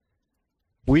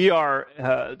We are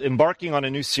embarking on a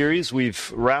new series.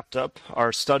 We've wrapped up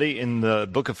our study in the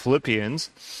book of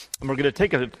Philippians, and we're going to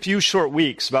take a few short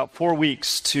weeks, about 4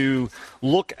 weeks, to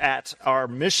look at our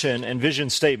mission and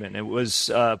vision statement. It was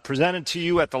presented to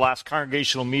you at the last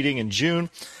congregational meeting in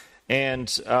June,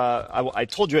 and I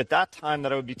told you at that time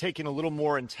that I would be taking a little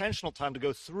more intentional time to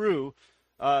go through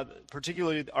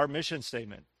particularly our mission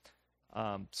statement.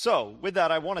 So with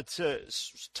that, I wanted to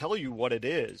tell you what it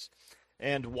is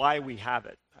and why we have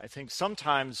it. I think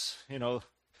sometimes, you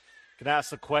can ask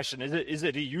the question, is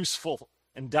it a useful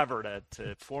endeavor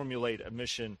to formulate a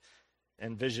mission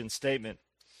and vision statement?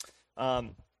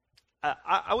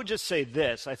 I would just say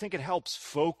this. I think it helps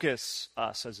focus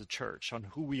us as a church on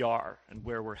who we are and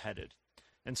where we're headed.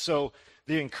 And so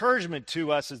the encouragement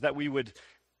to us is that we would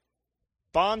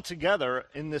bond together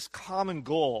in this common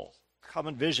goal,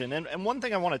 common vision. And one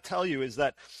thing I want to tell you is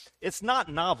that it's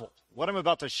not novel. What I'm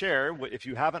about to share, if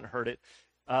you haven't heard it,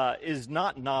 is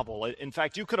not novel. In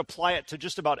fact, you could apply it to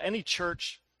just about any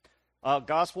church,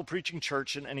 gospel preaching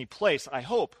church in any place. I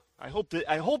hope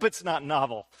it's not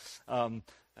novel.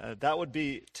 That would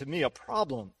be, to me, a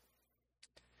problem.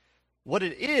 What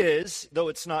it is, though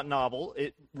it's not novel,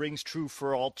 it rings true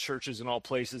for all churches in all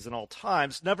places and all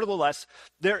times. Nevertheless,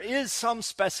 there is some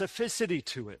specificity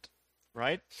to it,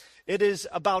 right? It is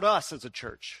about us as a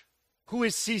church. Who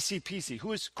is CCPC?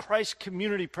 Who is Christ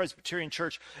Community Presbyterian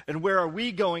Church? And where are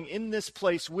we going in this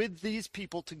place with these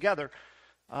people together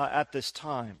at this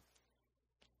time?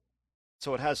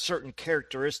 So it has certain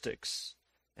characteristics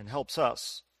and helps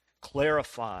us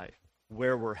clarify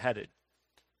where we're headed.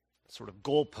 Sort of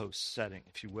goalpost setting,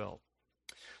 if you will.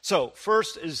 So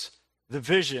first is the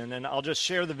vision, and I'll just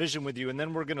share the vision with you, and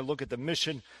then we're going to look at the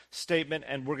mission statement,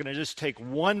 and we're going to just take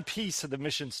one piece of the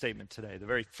mission statement today, the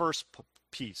very first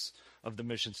piece of the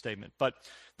mission statement. But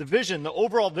the vision, the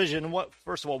overall vision,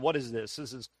 first of all, what is this?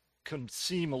 Can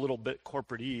seem a little bit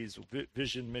corporate-ese,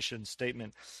 vision, mission,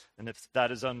 statement, and if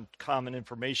that is uncommon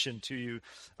information to you,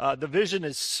 the vision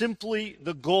is simply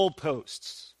the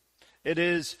goalposts. It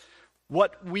is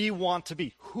what we want to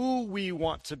be, who we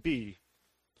want to be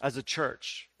as a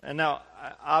church. And now,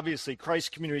 obviously,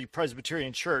 Christ Community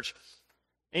Presbyterian Church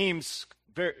aims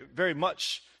very, very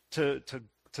much to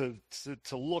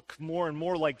look more and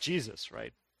more like Jesus,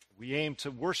 right? We aim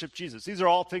to worship Jesus. These are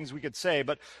all things we could say,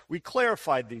 but we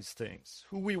clarified these things,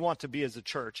 who we want to be as a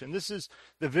church. And this is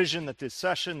the vision that this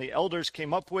session, the elders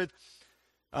came up with.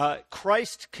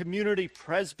 Christ Community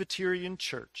Presbyterian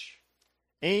Church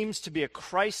aims to be a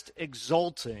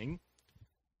Christ-exalting,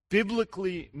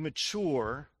 biblically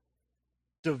mature,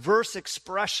 diverse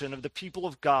expression of the people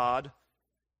of God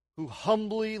who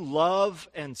humbly love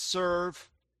and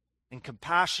serve and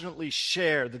compassionately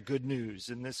share the good news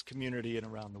in this community and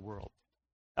around the world.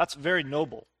 That's very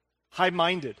noble,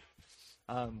 high-minded.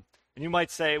 And you might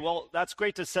say, well, that's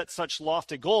great to set such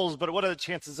lofty goals, but what are the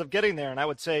chances of getting there? And I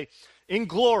would say, in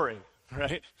glory,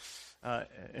 right?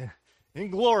 In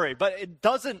glory. But it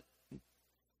doesn't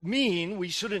mean we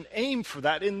shouldn't aim for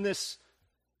that in this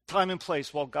time and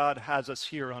place while God has us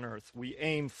here on earth. We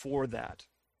aim for that.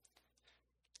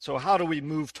 So how do we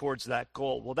move towards that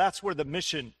goal? Well, that's where the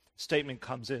mission statement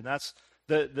comes in. That's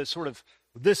the sort of,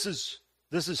 this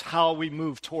is how we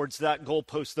move towards that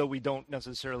goalpost, though we don't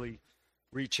necessarily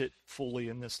reach it fully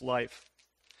in this life.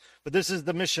 But this is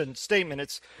the mission statement.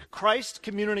 It's Christ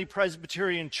Community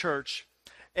Presbyterian Church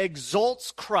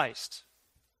exalts Christ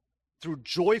through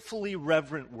joyfully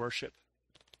reverent worship.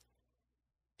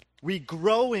 We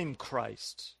grow in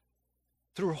Christ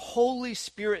through Holy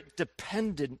Spirit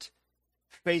dependent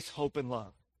faith, hope, and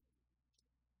love.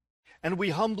 And we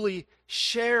humbly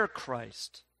share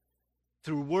Christ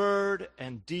through word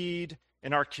and deed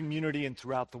in our community and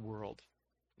throughout the world.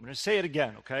 I'm going to say it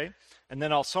again, okay? And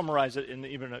then I'll summarize it in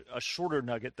even a shorter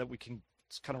nugget that we can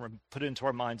kind of put into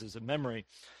our minds as a memory.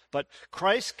 But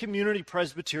Christ Community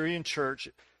Presbyterian Church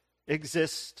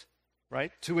exists,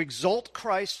 right, to exalt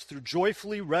Christ through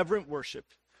joyfully reverent worship.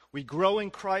 We grow in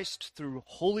Christ through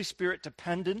Holy Spirit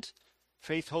dependent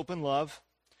faith, hope, and love.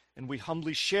 And we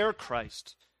humbly share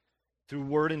Christ through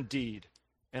word and deed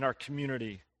in our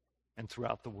community and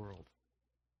throughout the world.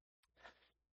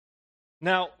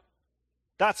 Now,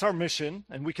 that's our mission,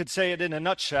 and we could say it in a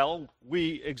nutshell.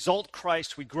 We exalt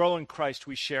Christ, we grow in Christ,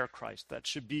 we share Christ. That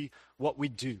should be what we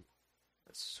do.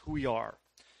 That's who we are.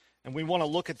 And we want to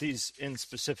look at these in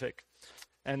specific.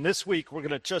 And this week, we're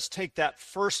going to just take that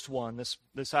first one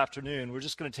this afternoon. We're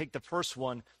just going to take the first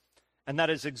one, and that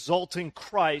is exalting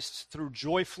Christ through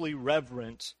joyfully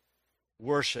reverent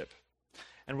worship.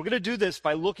 And we're going to do this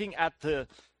by looking at the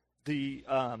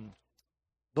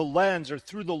the lens or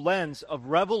through the lens of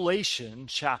Revelation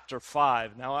chapter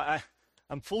 5. Now,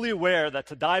 I'm fully aware that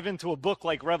to dive into a book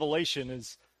like Revelation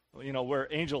is, where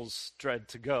angels dread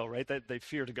to go, right? That they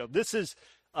fear to go. This is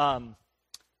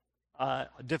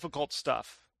difficult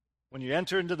stuff. When you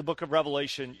enter into the book of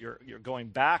Revelation, you're going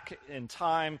back in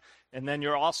time, and then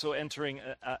you're also entering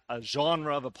a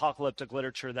genre of apocalyptic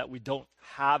literature that we don't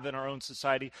have in our own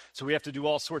society. So we have to do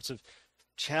all sorts of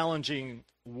challenging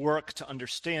work to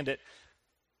understand it.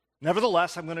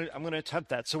 Nevertheless, I'm going to attempt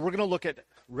that. So we're going to look at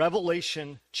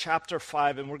Revelation chapter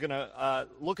 5, and we're going to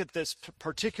look at this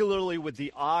particularly with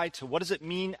the eye to what does it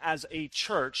mean as a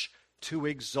church to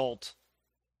exalt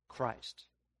Christ,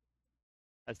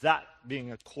 as that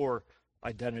being a core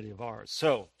identity of ours.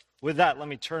 So with that, let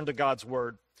me turn to God's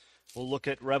word. We'll look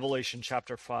at Revelation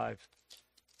chapter 5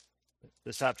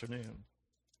 this afternoon.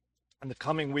 In the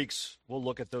coming weeks, we'll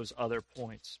look at those other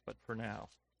points, but for now.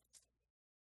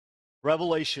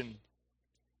 Revelation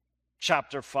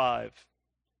chapter 5.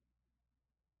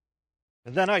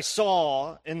 And then I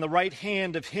saw in the right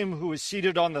hand of him who is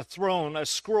seated on the throne a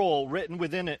scroll written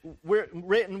within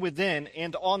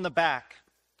and on the back,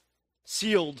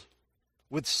 sealed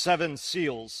with 7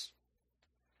 seals.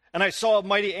 And I saw a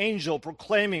mighty angel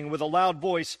proclaiming with a loud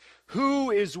voice, "Who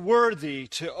is worthy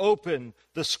to open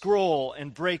the scroll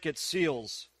and break its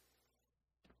seals?"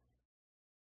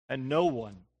 And no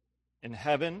one in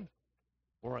heaven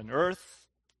or on earth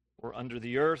or under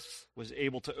the earth was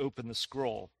able to open the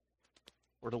scroll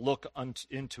or to look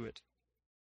into it.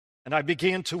 And I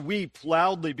began to weep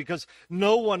loudly because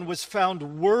no one was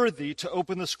found worthy to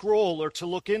open the scroll or to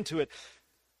look into it.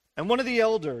 And one of the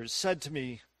elders said to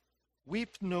me,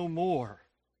 "Weep no more.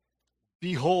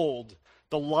 Behold,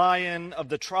 the Lion of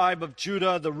the tribe of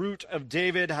Judah, the Root of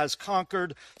David, has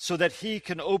conquered so that he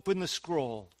can open the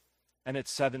scroll and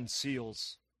its 7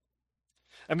 seals."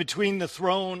 And between the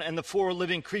throne and the 4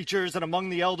 living creatures and among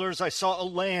the elders, I saw a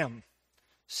lamb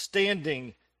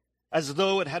standing as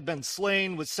though it had been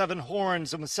slain, with 7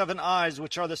 horns and with 7 eyes,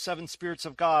 which are the 7 spirits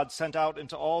of God sent out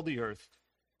into all the earth.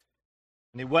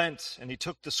 And he went and he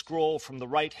took the scroll from the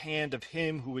right hand of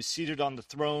him who was seated on the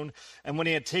throne. And when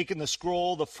he had taken the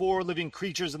scroll, the 4 living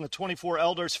creatures and the 24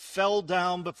 elders fell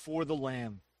down before the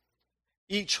Lamb,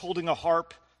 each holding a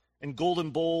harp and golden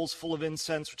bowls full of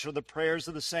incense, which are the prayers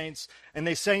of the saints. And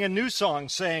they sang a new song,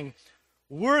 saying,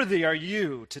 "Worthy are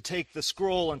you to take the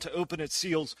scroll and to open its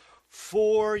seals,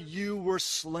 for you were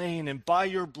slain, and by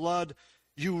your blood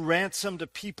you ransomed a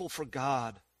people for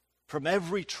God from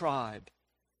every tribe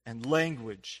and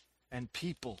language and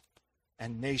people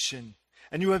and nation.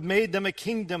 And you have made them a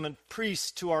kingdom and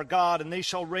priests to our God, and they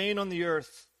shall reign on the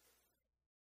earth."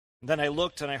 And then I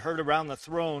looked, and I heard around the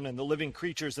throne and the living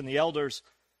creatures and the elders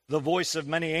the voice of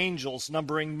many angels,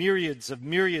 numbering myriads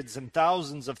and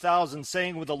thousands of thousands,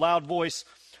 saying with a loud voice,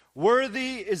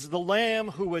 "Worthy is the Lamb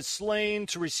who was slain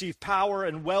to receive power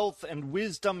and wealth and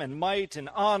wisdom and might and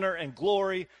honor and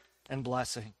glory and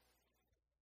blessing."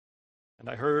 And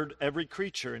I heard every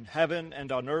creature in heaven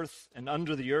and on earth and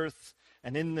under the earth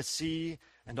and in the sea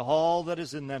and all that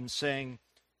is in them, saying,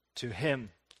 "To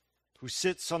him who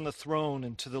sits on the throne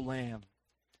and to the Lamb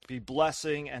be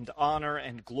blessing and honor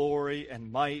and glory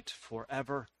and might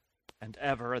forever and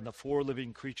ever." And the 4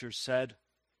 living creatures said,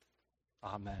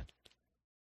 "Amen."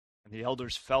 And the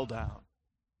elders fell down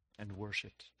and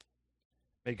worshipped.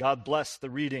 May God bless the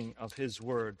reading of his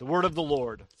word, the word of the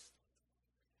Lord.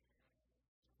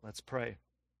 Let's pray.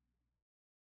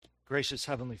 Gracious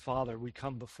Heavenly Father, we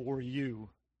come before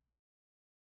you.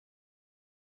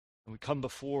 And we come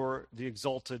before the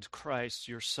exalted Christ,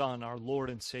 your Son, our Lord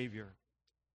and Savior.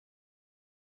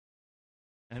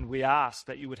 And we ask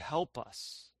that you would help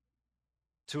us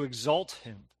to exalt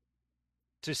him,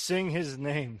 to sing his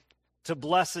name, to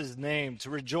bless his name, to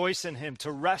rejoice in him,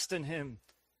 to rest in him,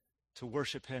 to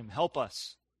worship him. Help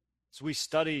us as we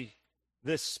study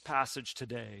this passage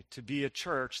today to be a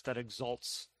church that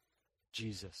exalts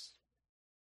Jesus.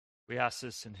 We ask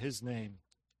this in his name.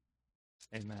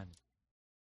 Amen.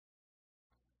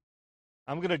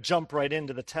 I'm going to jump right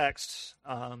into the text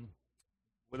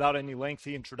without any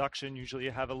lengthy introduction. Usually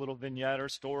you have a little vignette or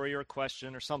story or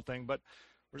question or something, but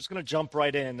we're just going to jump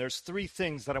right in. There's 3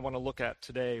 things that I want to look at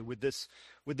today with this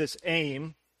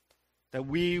aim that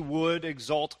we would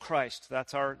exalt Christ.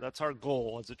 That's our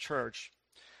goal as a church.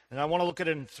 And I want to look at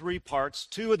it in 3 parts.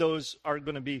 2 of those are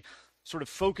going to be sort of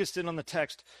focused in on the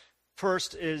text.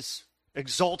 First is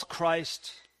exalt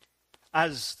Christ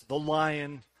as the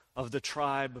Lion of the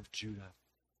tribe of Judah.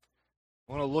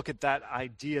 I want to look at that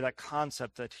idea, that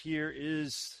concept that here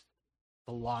is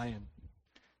the Lion.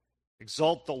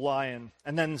 Exalt the Lion.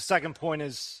 And then the second point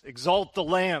is exalt the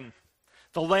Lamb.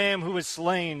 the Lamb who was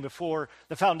slain before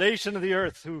the foundation of the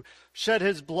earth, who shed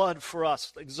his blood for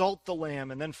us. Exalt the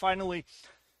Lamb. And then finally,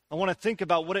 I want to think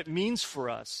about what it means for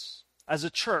us as a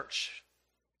church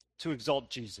to exalt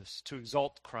Jesus, to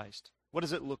exalt Christ. What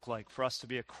does it look like for us to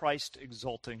be a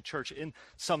Christ-exalting church in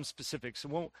some specifics? I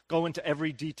won't go into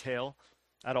every detail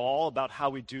at all about how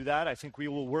we do that. I think we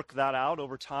will work that out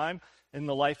over time in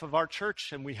the life of our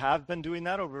church, and we have been doing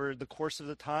that over the course of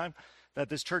the time that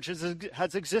this church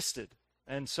has existed.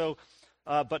 And so,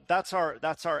 but that's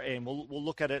our aim. We'll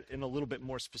look at it in a little bit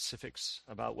more specifics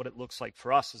about what it looks like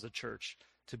for us as a church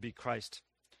to be Christ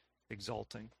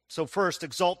exalting. So first,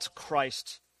 exalt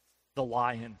Christ, the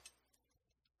Lion.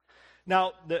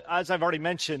 Now, as I've already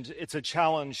mentioned, it's a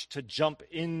challenge to jump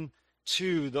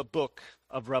into the book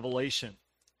of Revelation.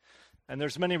 And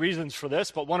there's many reasons for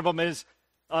this, but one of them is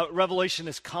Revelation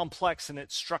is complex in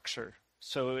its structure.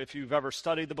 So if you've ever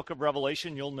studied the book of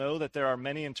Revelation, you'll know that there are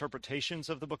many interpretations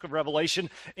of the book of Revelation.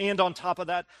 And on top of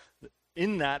that,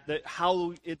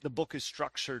 how the book is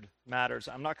structured matters.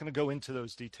 I'm not going to go into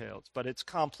those details, but it's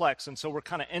complex. And so we're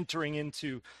kind of entering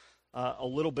into a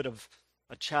little bit of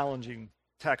a challenging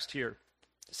text here.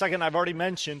 Second, I've already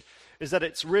mentioned, is that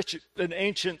it's rich in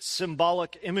ancient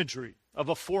symbolic imagery of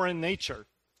a foreign nature.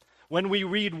 When we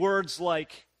read words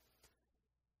like,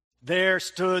 there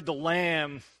stood the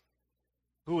Lamb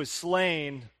who was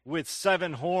slain with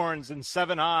 7 horns and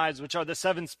 7 eyes, which are the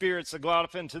 7 spirits that go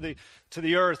out into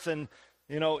the earth. And,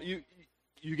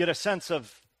 you get a sense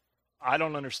of, I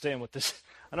don't understand what this,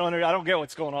 I don't get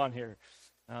what's going on here.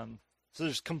 So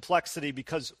there's complexity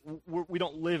because we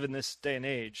don't live in this day and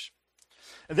age.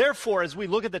 And therefore, as we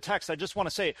look at the text, I just want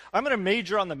to say, I'm going to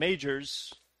major on the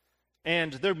majors,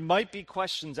 and there might be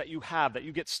questions that you have that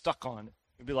you get stuck on.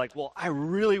 You'd be like, well, I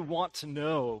really want to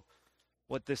know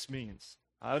what this means.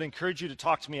 I would encourage you to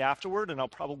talk to me afterward, and I'll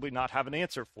probably not have an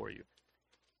answer for you.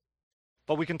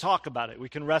 But we can talk about it. We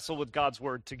can wrestle with God's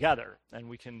word together, and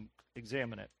we can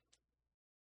examine it.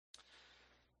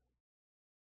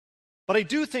 But I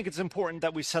do think it's important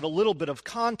that we set a little bit of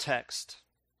context.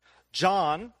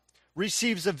 John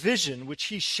receives a vision which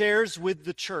he shares with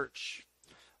the church.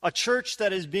 A church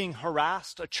that is being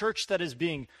harassed, a church that is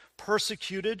being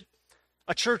persecuted,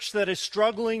 a church that is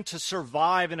struggling to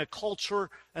survive in a culture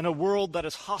and a world that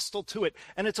is hostile to it.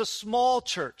 And it's a small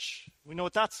church. We know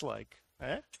what that's like.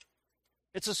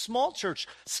 It's a small church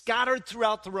scattered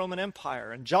throughout the Roman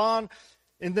Empire. And John,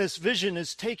 in this vision,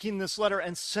 is taking this letter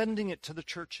and sending it to the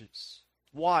churches.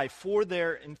 Why? For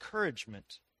their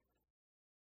encouragement.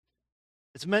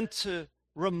 It's meant to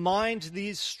remind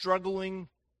these struggling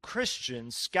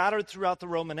Christians scattered throughout the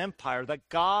Roman Empire that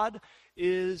God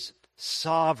is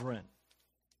sovereign,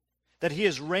 that he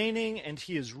is reigning and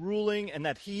he is ruling, and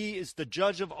that he is the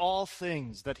judge of all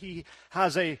things, that he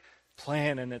has a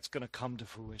plan and it's going to come to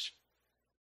fruition.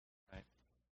 Right?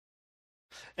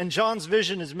 And John's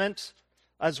vision is meant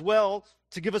as well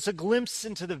to give us a glimpse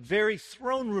into the very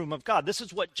throne room of God. This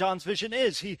is what John's vision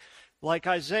is. He, like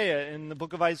Isaiah in the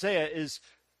book of Isaiah, is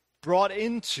brought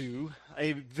into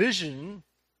a vision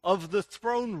of the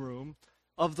throne room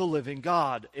of the living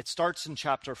God. It starts in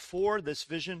chapter 4, this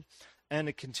vision, and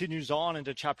it continues on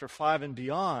into chapter 5 and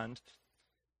beyond.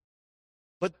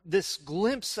 But this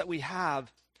glimpse that we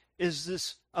have is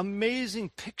this amazing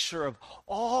picture of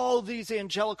all these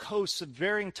angelic hosts of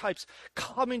varying types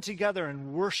coming together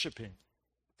and worshiping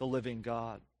the living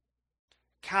God,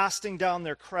 casting down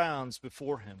their crowns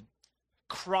before him,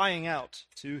 crying out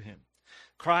to him,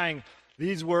 crying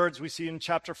these words we see in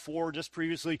chapter 4 just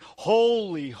previously,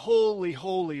 holy, holy,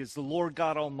 holy is the Lord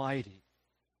God Almighty,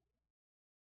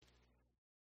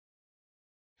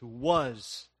 who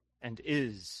was and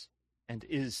is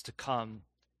to come.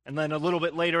 And then a little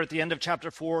bit later at the end of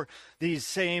chapter 4, these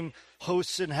same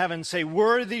hosts in heaven say,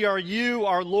 worthy are you,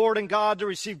 our Lord and God, to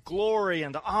receive glory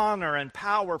and honor and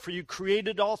power, for you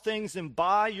created all things, and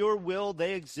by your will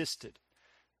they existed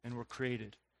and were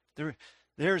created.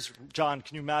 There's John.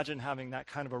 Can you imagine having that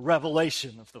kind of a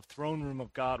revelation of the throne room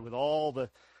of God with all the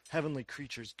heavenly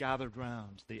creatures gathered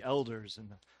round, the elders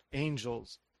and the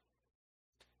angels?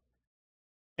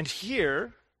 And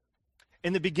here,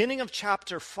 in the beginning of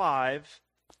chapter 5,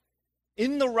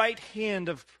 in the right hand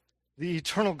of the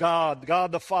eternal God,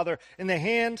 God the Father, in the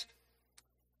hand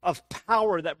of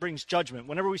power that brings judgment.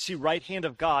 Whenever we see right hand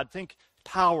of God, think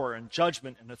power and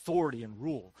judgment and authority and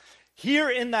rule. Here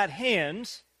in that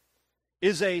hand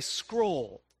is a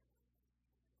scroll.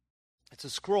 It's a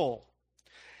scroll.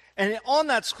 And on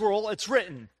that scroll, it's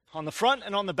written on the front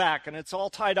and on the back, and it's all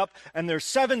tied up, and there's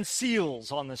 7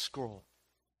 seals on this scroll.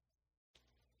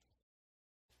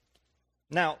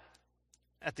 Now,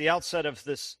 at the outset of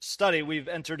this study, we've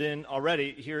entered in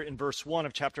already here in verse 1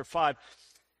 of chapter 5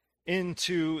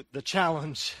 into the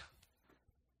challenge.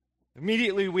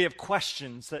 Immediately we have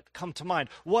questions that come to mind.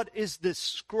 What is this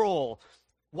scroll?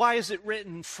 Why is it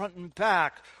written front and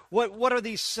back? What are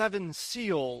these 7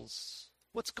 seals?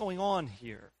 What's going on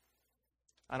here?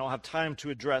 I don't have time to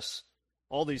address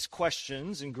all these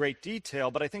questions in great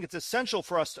detail, but I think it's essential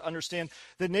for us to understand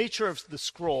the nature of the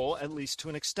scroll, at least to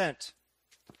an extent.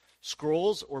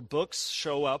 Scrolls or books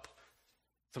show up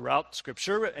throughout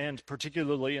Scripture, and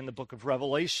particularly in the book of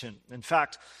Revelation. In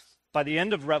fact, by the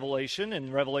end of Revelation,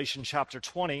 in Revelation chapter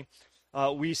 20,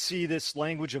 we see this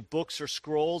language of books or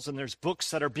scrolls, and there's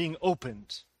books that are being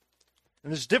opened.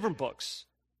 And there's different books.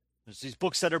 There's these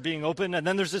books that are being opened, and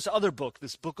then there's this other book,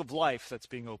 this book of life that's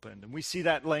being opened. And we see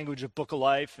that language of book of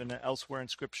life and elsewhere in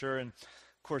Scripture. And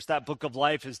of course, that book of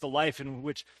life is the life in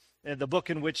which, the book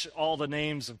in which all the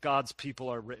names of God's people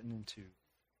are written into.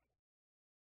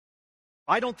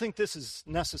 I don't think this is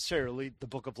necessarily the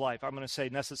book of life. I'm going to say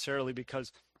necessarily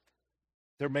because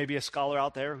there may be a scholar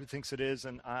out there who thinks it is,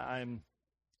 and I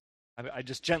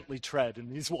just gently tread in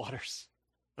these waters.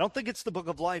 I don't think it's the book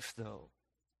of life, though.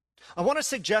 I want to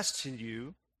suggest to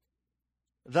you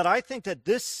that I think that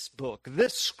this book,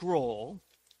 this scroll,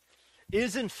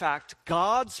 is in fact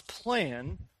God's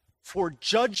plan for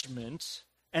judgment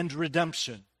and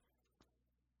redemption.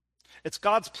 It's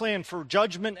God's plan for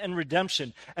judgment and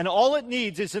redemption. And all it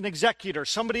needs is an executor,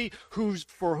 somebody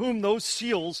for whom those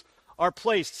seals are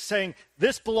placed, saying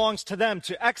this belongs to them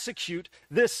to execute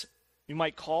this, you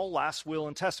might call last will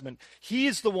and testament. He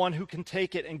is the one who can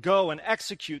take it and go and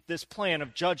execute this plan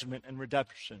of judgment and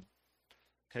redemption.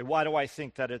 Okay, why do I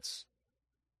think that it's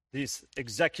this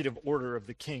executive order of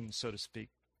the king, so to speak?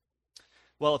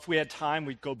 Well, if we had time,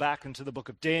 we'd go back into the book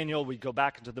of Daniel, we'd go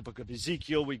back into the book of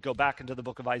Ezekiel, we'd go back into the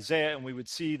book of Isaiah, and we would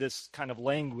see this kind of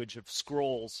language of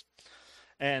scrolls,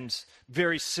 and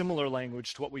very similar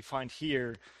language to what we find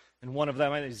here. In one of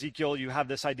them, in Ezekiel, you have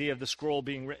this idea of the scroll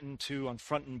being written to on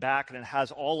front and back, and it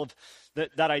has all of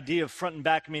that idea of front and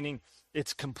back, meaning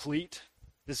it's complete.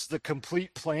 This is the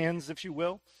complete plans, if you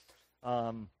will.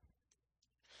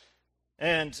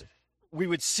 And we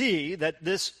would see that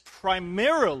this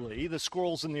primarily, the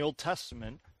scrolls in the Old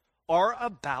Testament, are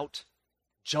about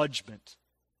judgment.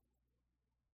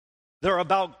 They're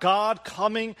about God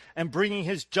coming and bringing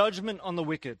his judgment on the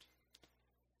wicked.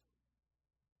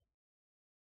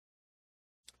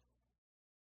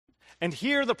 And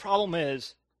here the problem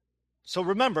is, so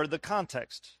remember the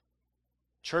context.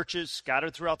 Churches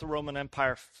scattered throughout the Roman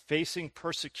Empire facing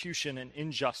persecution and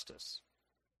injustice,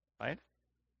 right?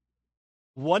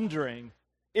 Wondering,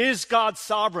 is God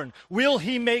sovereign? Will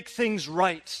he make things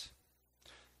right?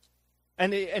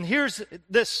 And here's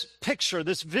this picture,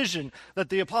 this vision that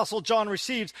the Apostle John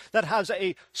receives that has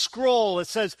a scroll that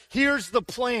says, here's the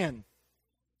plan.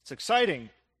 It's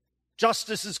exciting.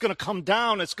 Justice is going to come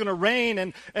down, it's going to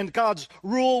reign, and God's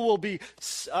rule will be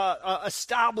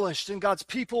established, and God's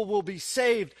people will be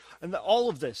saved. And all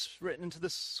of this written into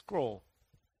this scroll.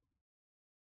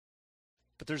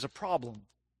 But there's a problem.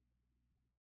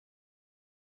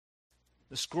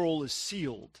 The scroll is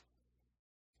sealed.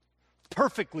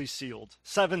 Perfectly sealed.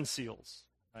 7 seals,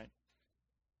 right?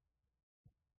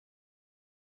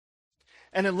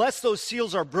 And unless those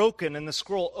seals are broken and the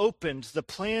scroll opened, the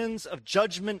plans of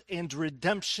judgment and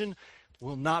redemption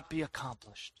will not be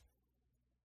accomplished.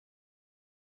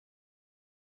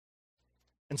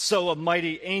 And so a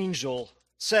mighty angel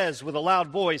says with a loud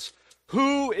voice,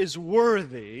 "Who is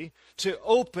worthy to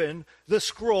open the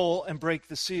scroll and break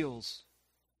the seals?"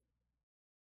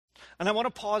 And I want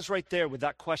to pause right there with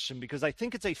that question because I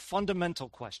think it's a fundamental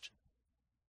question.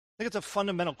 I think it's a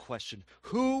fundamental question.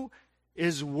 Who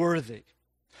is worthy?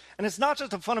 And it's not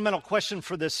just a fundamental question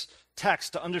for this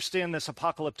text to understand this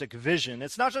apocalyptic vision.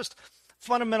 It's not just a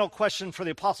fundamental question for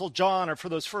the Apostle John or for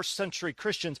those first century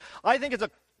Christians. I think it's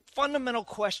a fundamental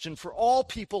question for all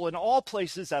people in all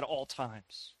places at all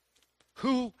times.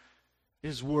 Who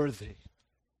is worthy?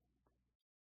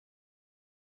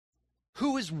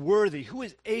 Who is worthy? Who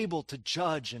is able to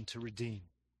judge and to redeem?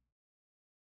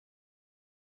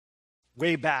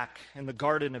 Way back in the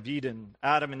Garden of Eden,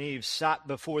 Adam and Eve sat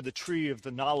before the tree of the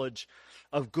knowledge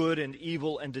of good and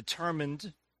evil and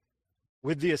determined,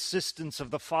 with the assistance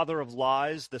of the father of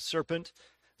lies, the serpent,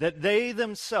 that they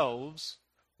themselves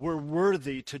were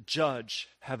worthy to judge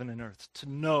heaven and earth, to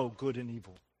know good and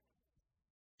evil.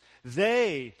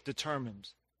 They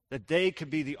determined that they could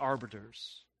be the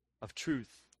arbiters of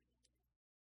truth,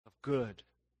 of good,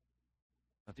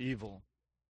 of evil.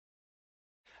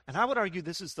 And I would argue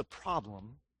this is the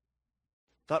problem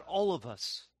that all of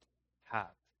us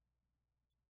have.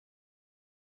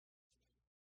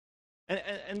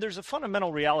 And there's a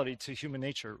fundamental reality to human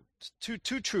nature,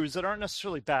 two truths that aren't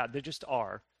necessarily bad, they just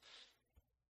are.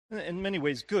 In many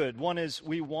ways good. One is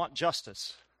we want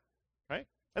justice, right?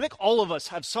 I think all of us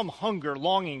have some hunger,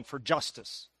 longing for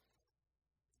justice.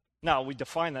 Now, we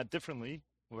define that differently,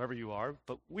 whoever you are,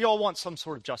 but we all want some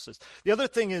sort of justice. The other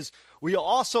thing is we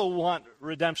also want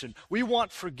redemption. We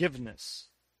want forgiveness.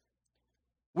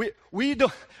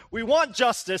 We want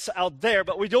justice out there,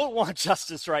 but we don't want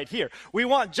justice right here. We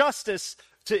want justice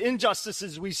to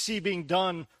injustices we see being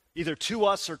done either to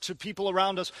us or to people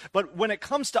around us. But when it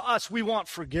comes to us, we want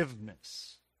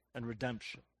forgiveness and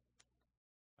redemption.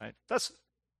 Right? That's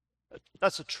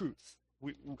a truth.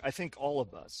 I think all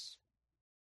of us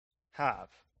have.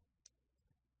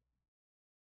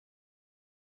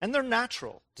 And they're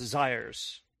natural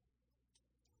desires.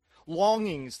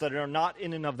 Longings that are not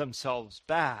in and of themselves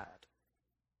bad.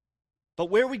 But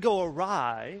where we go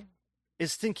awry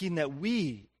is thinking that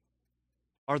we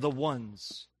are the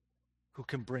ones who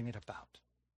can bring it about.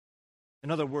 In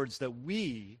other words, that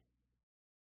we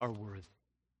are worthy.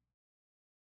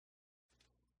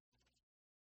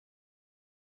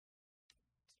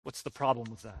 What's the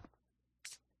problem with that?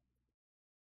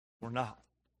 We're not.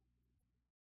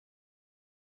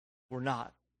 We're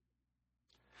not.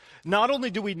 Not only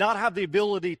do we not have the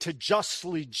ability to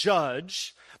justly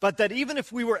judge, but that even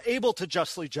if we were able to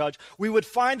justly judge, we would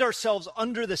find ourselves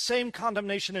under the same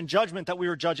condemnation and judgment that we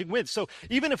were judging with. So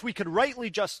even if we could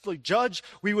rightly, justly judge,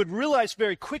 we would realize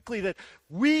very quickly that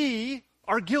we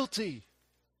are guilty.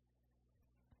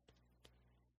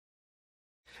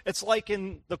 It's like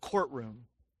in the courtroom,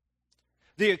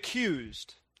 the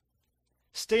accused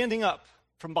standing up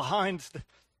from behind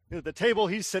the table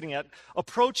he's sitting at,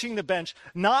 approaching the bench,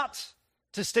 not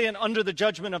to stand under the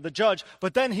judgment of the judge,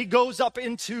 but then he goes up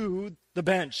into the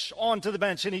bench, onto the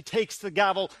bench, and he takes the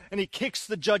gavel and he kicks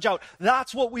the judge out.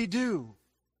 That's what we do.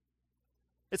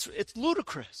 It's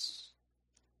ludicrous.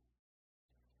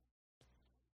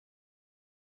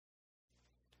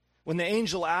 When the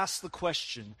angel asked the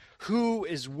question, who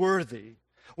is worthy?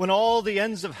 When all the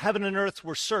ends of heaven and earth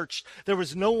were searched, there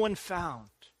was no one found.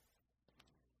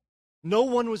 No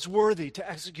one was worthy to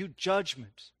execute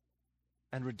judgment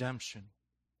and redemption.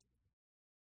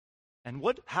 And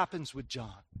what happens with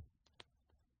John?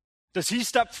 Does he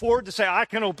step forward to say, I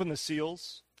can open the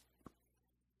seals?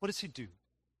 What does he do?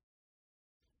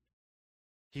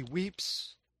 He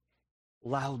weeps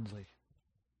loudly.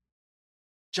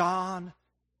 John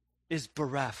is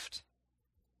bereft.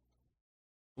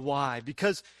 Why?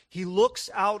 Because he looks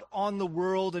out on the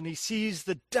world and he sees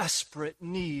the desperate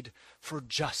need for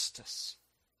justice.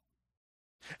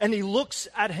 And he looks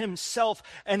at himself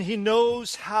and he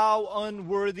knows how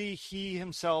unworthy he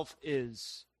himself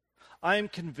is. I am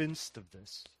convinced of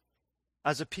this.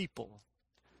 As a people,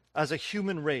 as a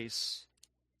human race,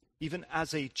 even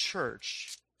as a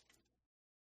church,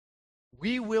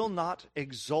 we will not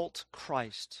exalt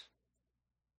Christ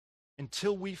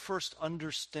until we first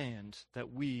understand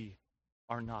that we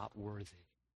are not worthy.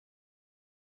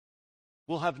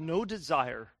 We'll have no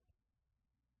desire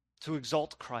to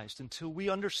exalt Christ until we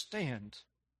understand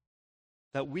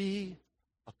that we,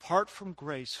 apart from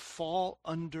grace, fall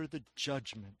under the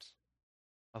judgment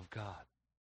of God.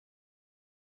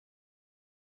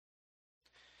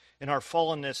 In our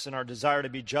fallenness and our desire to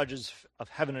be judges of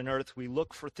heaven and earth, we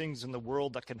look for things in the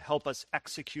world that can help us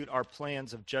execute our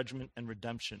plans of judgment and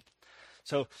redemption.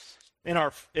 So in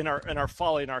our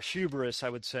folly, in our hubris, I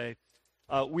would say,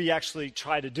 we actually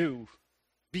try to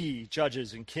be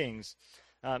judges and kings.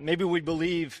 Maybe we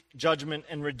believe judgment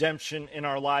and redemption in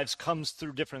our lives comes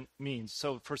through different means.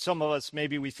 So for some of us,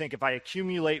 maybe we think if I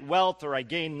accumulate wealth or I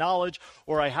gain knowledge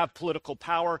or I have political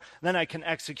power, then I can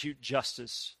execute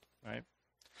justice, right?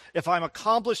 If I'm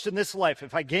accomplished in this life,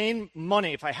 if I gain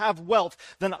money, if I have wealth,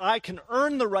 then I can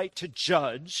earn the right to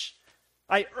judge.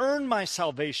 I earn my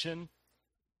salvation,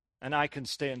 and I can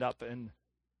stand up and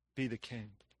be the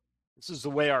king. This is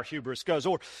the way our hubris goes.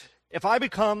 Or if I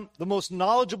become the most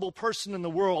knowledgeable person in the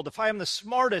world, if I am the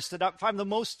smartest, if I'm the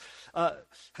most,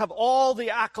 have all the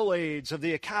accolades of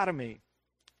the academy,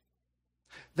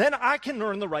 then I can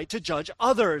earn the right to judge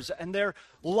others and their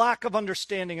lack of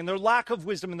understanding and their lack of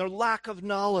wisdom and their lack of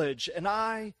knowledge. And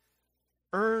I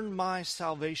earn my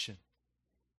salvation.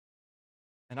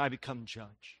 And I become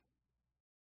judge.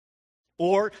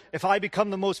 Or if I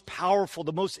become the most powerful,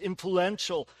 the most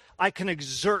influential, I can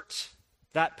exert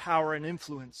that power and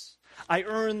influence. I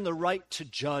earn the right to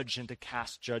judge and to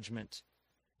cast judgment.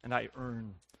 And I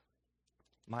earn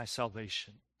my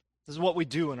salvation. This is what we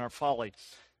do in our folly.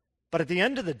 But at the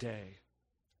end of the day,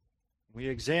 we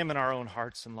examine our own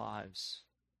hearts and lives.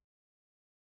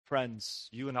 Friends,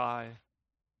 you and I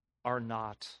are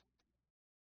not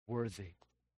worthy.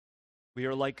 We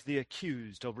are like the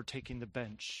accused overtaking the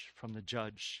bench from the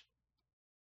judge.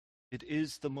 It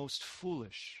is the most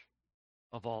foolish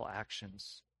of all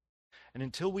actions. And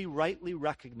until we rightly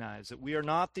recognize that we are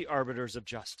not the arbiters of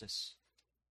justice,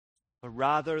 but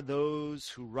rather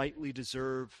those who rightly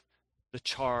deserve the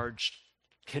charge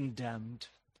condemned,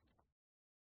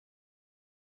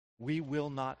 we will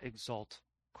not exalt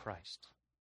Christ.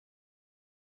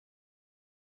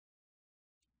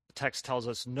 The text tells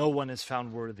us no one is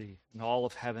found worthy in all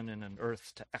of heaven and on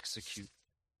earth to execute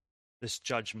this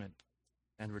judgment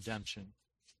and redemption,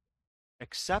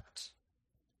 except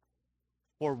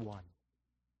for one.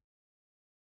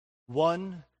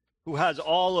 One who has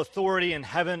all authority in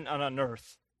heaven and on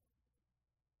earth.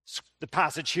 The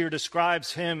passage here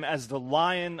describes him as the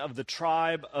Lion of the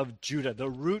tribe of Judah, the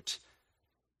root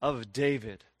of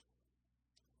David.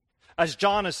 As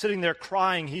John is sitting there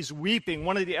crying, he's weeping.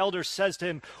 One of the elders says to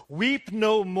him, "Weep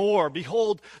no more.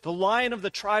 Behold, the Lion of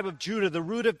the tribe of Judah, the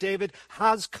root of David,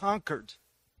 has conquered,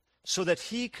 so that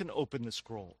he can open the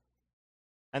scroll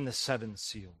and the seven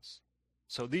seals."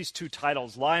 So these two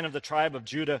titles, Lion of the tribe of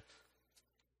Judah,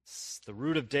 the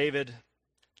root of David,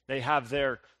 they have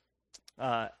their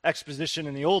exposition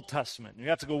in the Old Testament. You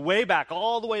have to go way back,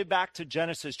 all the way back to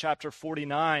Genesis chapter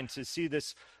 49 to see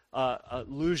this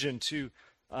allusion to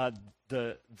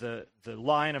the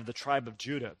Lion of the tribe of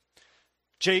Judah.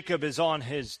 Jacob is on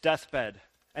his deathbed,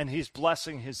 and he's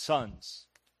blessing his sons.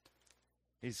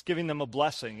 He's giving them a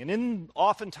blessing. And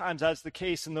oftentimes, as the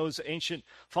case in those ancient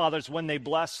fathers, when they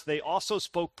blessed, they also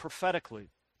spoke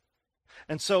prophetically.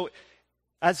 And so,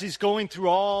 as he's going through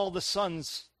all the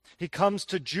sons, he comes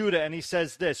to Judah and he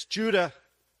says this, "Judah,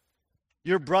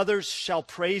 your brothers shall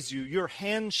praise you. Your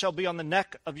hand shall be on the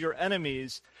neck of your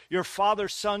enemies. Your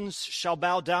father's sons shall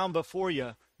bow down before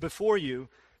you.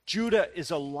 Judah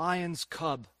is a lion's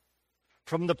cub.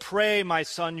 From the prey, my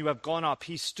son, you have gone up.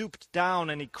 He stooped down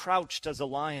and he crouched as a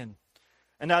lion.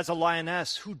 And as a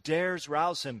lioness, who dares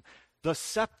rouse him? The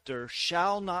scepter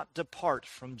shall not depart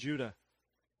from Judah,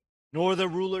 nor the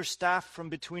ruler's staff from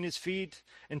between his feet,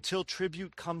 until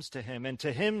tribute comes to him, and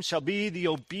to him shall be the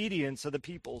obedience of the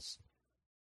peoples.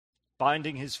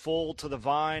 Binding his foal to the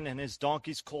vine and his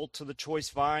donkey's colt to the choice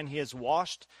vine, he has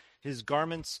washed his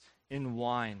garments in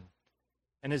wine,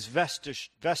 and his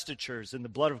vestitures in the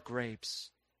blood of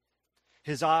grapes.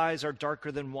 His eyes are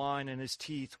darker than wine, and his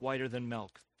teeth whiter than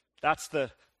milk." That's the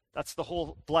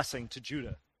whole blessing to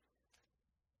Judah.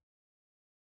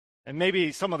 And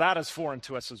maybe some of that is foreign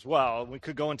to us as well. We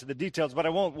could go into the details, but I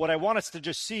won't. What I want us to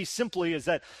just see simply is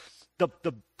that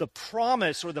the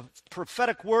promise or the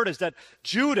prophetic word is that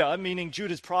Judah, meaning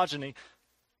Judah's progeny,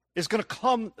 is going to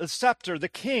come, the scepter, the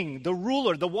king, the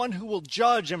ruler, the one who will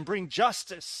judge and bring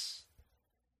justice.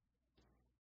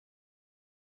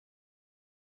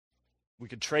 We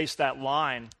could trace that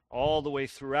line all the way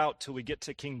throughout till we get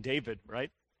to King David,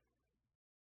 right?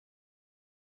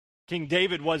 King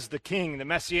David was the king, the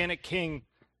messianic king.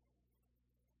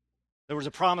 There was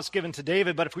a promise given to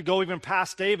David, but if we go even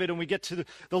past David and we get to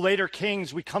the later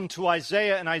kings, we come to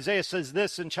Isaiah, and Isaiah says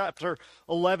this in chapter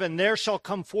 11, "There shall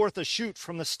come forth a shoot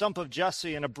from the stump of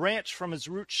Jesse, and a branch from his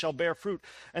roots shall bear fruit.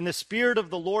 And the Spirit of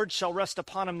the Lord shall rest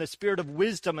upon him, the Spirit of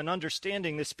wisdom and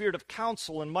understanding, the Spirit of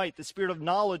counsel and might, the Spirit of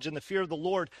knowledge and the fear of the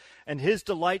Lord. And his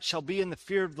delight shall be in the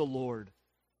fear of the Lord.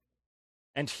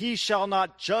 And he shall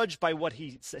not judge by what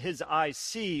his eyes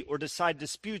see, or decide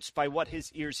disputes by what his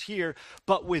ears hear,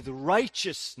 but with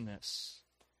righteousness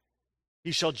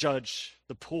he shall judge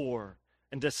the poor,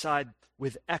 and decide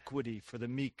with equity for the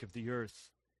meek of the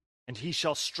earth. And he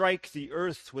shall strike the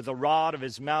earth with the rod of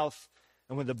his mouth,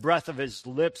 and with the breath of his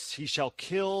lips he shall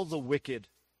kill the wicked.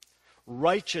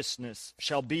 Righteousness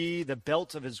shall be the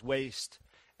belt of his waist,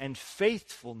 and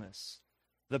faithfulness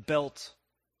the belt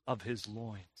of his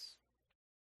loins."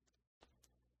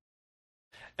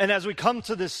 And as we come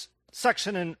to this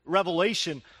section in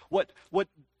Revelation, what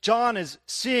John is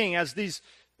seeing as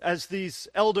these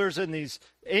elders and these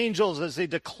angels, as they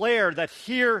declare that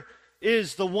here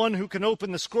is the one who can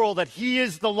open the scroll, that he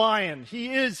is the lion,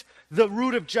 he is the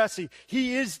root of Jesse,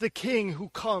 he is the king who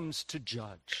comes to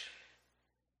judge.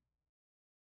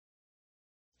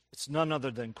 It's none other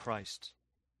than Christ,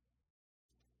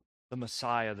 the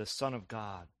Messiah, the Son of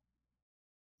God,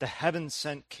 the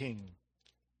heaven-sent King,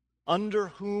 under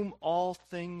whom all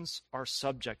things are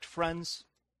subject. Friends,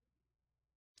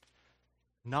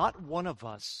 not one of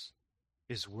us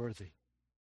is worthy.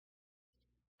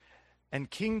 And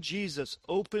King Jesus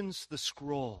opens the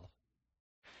scroll.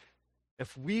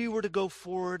 If we were to go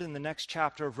forward in the next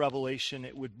chapter of Revelation,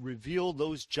 it would reveal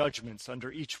those judgments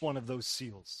under each one of those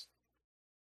seals.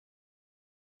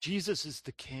 Jesus is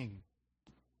the King,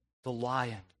 the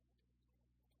Lion.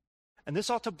 And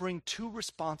this ought to bring two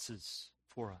responses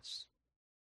for us.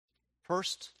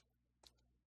 First,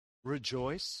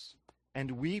 rejoice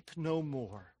and weep no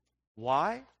more.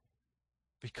 Why?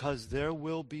 Because there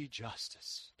will be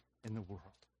justice in the world.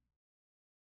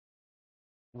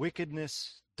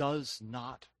 Wickedness does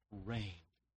not reign.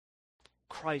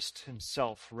 Christ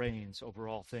himself reigns over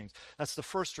all things. That's the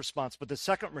first response. But the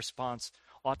second response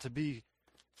ought to be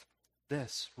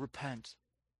this: repent.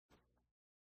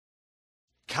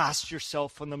 Cast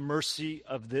yourself on the mercy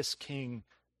of this King,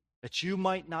 that you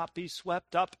might not be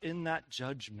swept up in that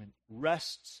judgment.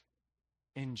 Rest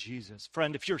in Jesus.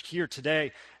 Friend, if you're here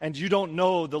today and you don't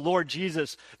know the Lord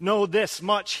Jesus, know this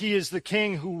much: he is the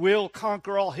King who will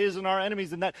conquer all his and our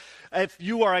enemies, and that if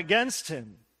you are against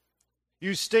him,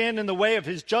 you stand in the way of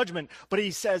his judgment. But he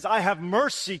says, I have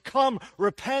mercy. Come,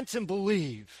 repent and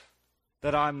believe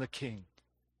that I'm the King.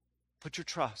 Put your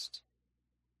trust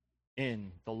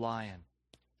in the Lion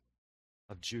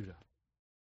of Judah.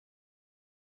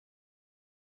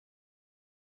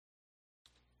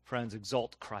 Friends,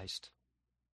 exalt Christ,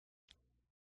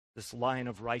 this Lion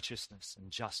of righteousness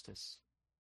and justice.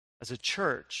 As a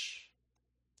church,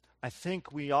 I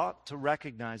think we ought to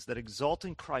recognize that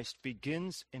exalting Christ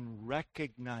begins in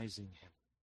recognizing him,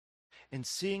 in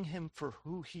seeing him for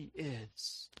who he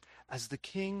is, as the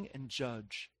King and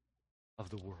Judge of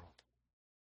the world.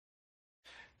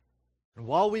 And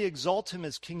while we exalt him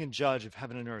as King and Judge of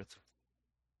heaven and earth,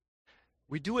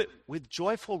 we do it with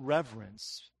joyful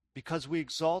reverence because we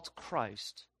exalt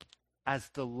Christ as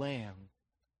the Lamb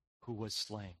who was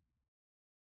slain.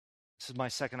 This is my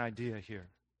second idea here.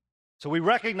 So we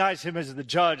recognize him as the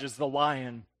Judge, as the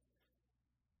Lion.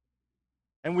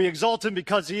 And we exalt him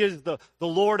because he is the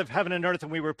Lord of heaven and earth.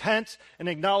 And we repent and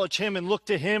acknowledge him and look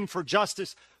to him for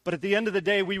justice. But at the end of the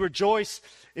day, we rejoice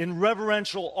in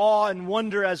reverential awe and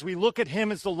wonder as we look at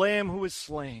him as the Lamb who is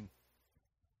slain.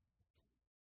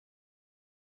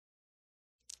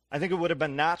 I think it would have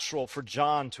been natural for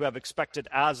John to have expected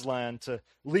Aslan to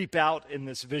leap out in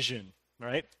this vision,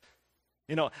 right?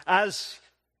 You know, as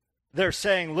they're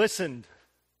saying, listen,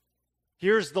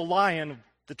 here's the Lion,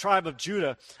 the tribe of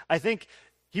Judah. I think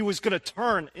he was going to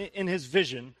turn in his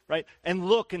vision, right, and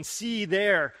look and see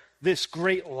there this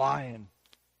great Lion.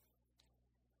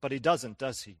 But he doesn't,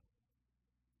 does he?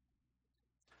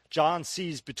 John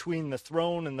sees between the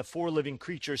throne and the four living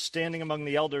creatures standing among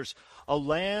the elders a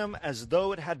lamb as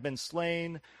though it had been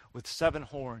slain, with 7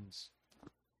 horns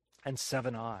and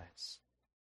 7 eyes.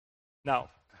 Now,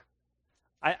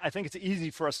 I think it's easy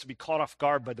for us to be caught off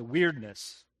guard by the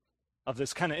weirdness of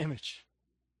this kind of image.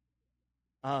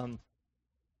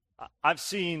 I've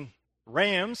seen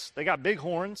rams, they got big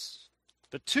horns,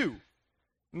 but 2.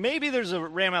 Maybe there's a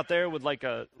ram out there with like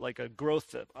a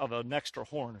growth of an extra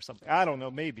horn or something. I don't know,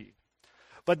 maybe.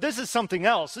 But this is something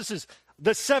else. This is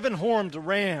the 7-horned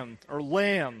ram, or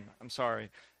lamb,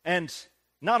 And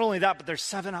not only that, but there's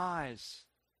 7 eyes.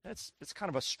 It's kind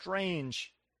of a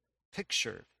strange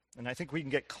picture, and I think we can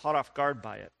get caught off guard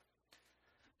by it.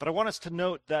 But I want us to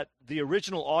note that the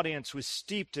original audience was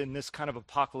steeped in this kind of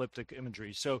apocalyptic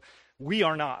imagery. So we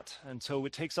are not, and so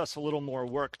it takes us a little more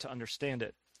work to understand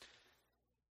it.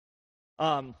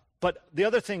 But the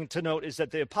other thing to note is that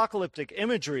the apocalyptic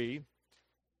imagery,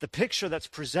 the picture that's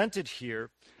presented here,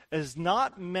 is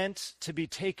not meant to be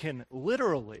taken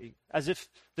literally, as if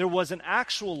there was an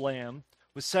actual lamb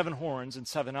with 7 horns and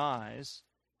 7 eyes,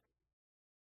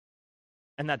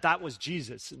 and that was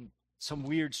Jesus in some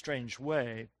weird, strange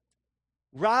way.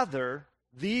 Rather,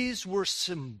 these were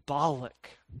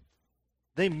symbolic.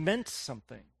 They meant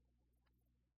something.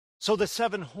 So the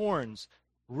 7 horns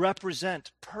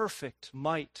represent perfect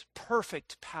might,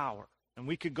 perfect power. And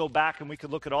we could go back and we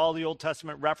could look at all the Old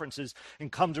Testament references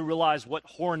and come to realize what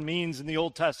horn means in the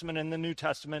Old Testament and the New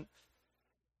Testament.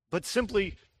 But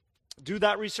simply do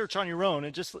that research on your own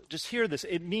and just hear this.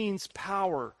 It means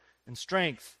power and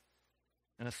strength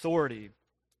and authority.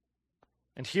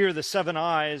 And here the 7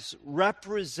 eyes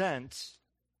represent,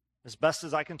 as best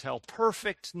as I can tell,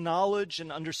 perfect knowledge and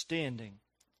understanding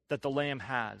that the Lamb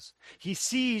has. He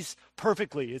sees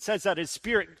perfectly. It says that his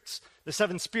spirits, the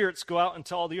 7 spirits, go out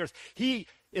into all the earth. He,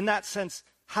 in that sense,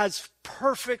 has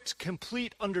perfect,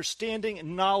 complete understanding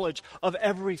and knowledge of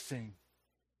everything.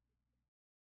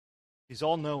 He's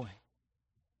all-knowing,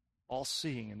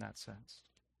 all-seeing in that sense.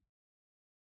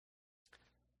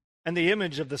 And the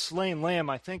image of the slain lamb,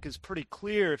 I think, is pretty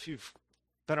clear if you've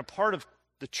been a part of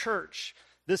the church,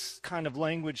 this kind of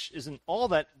language isn't all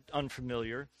that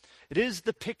unfamiliar. It is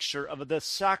the picture of the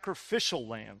sacrificial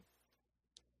lamb.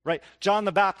 Right? John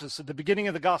the Baptist, at the beginning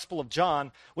of the Gospel of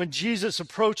John, when Jesus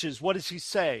approaches, what does he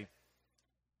say?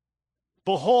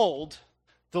 Behold,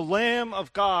 the Lamb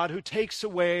of God who takes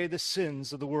away the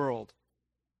sins of the world.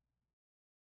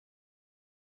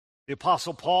 The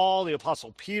Apostle Paul, the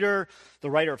Apostle Peter,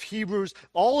 the writer of Hebrews,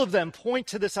 all of them point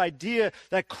to this idea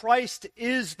that Christ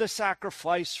is the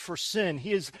sacrifice for sin.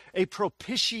 He is a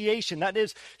propitiation. That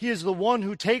is, he is the one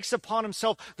who takes upon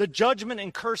himself the judgment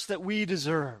and curse that we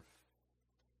deserve.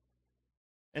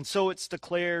 And so it's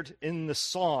declared in the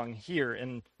song here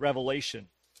in Revelation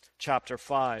chapter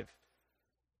 5.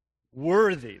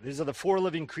 Worthy, these are the four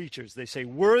living creatures. They say,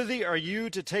 worthy are you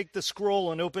to take the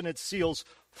scroll and open its seals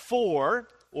for,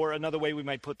 or another way we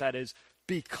might put that is,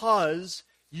 because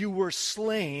you were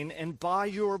slain and by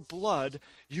your blood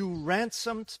you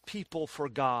ransomed people for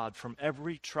God from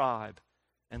every tribe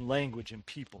and language and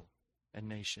people and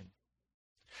nation.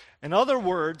 In other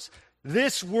words,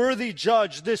 this worthy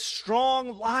judge, this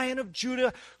strong Lion of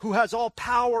Judah who has all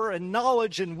power and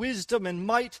knowledge and wisdom and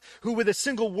might, who with a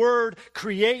single word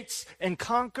creates and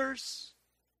conquers,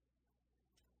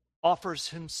 offers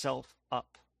himself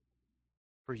up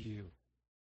for you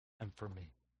and for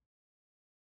me.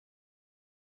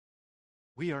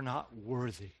 We are not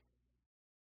worthy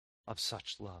of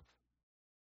such love.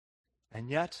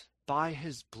 And yet, by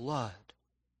his blood,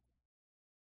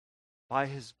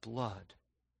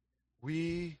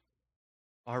 we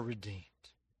are redeemed.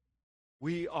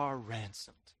 We are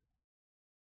ransomed.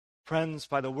 Friends,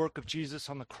 by the work of Jesus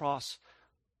on the cross,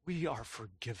 we are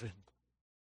forgiven.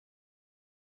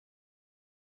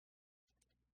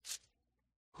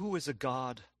 Who is a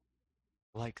God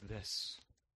like this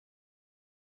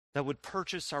that would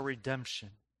purchase our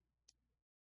redemption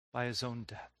by his own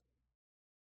death?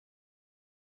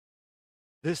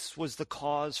 This was the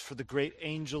cause for the great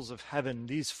angels of heaven,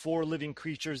 these four living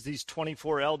creatures, these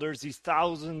 24 elders, these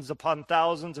thousands upon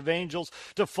thousands of angels,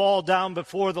 to fall down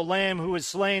before the Lamb who is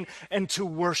slain and to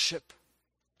worship.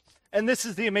 And this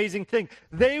is the amazing thing.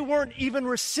 They weren't even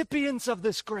recipients of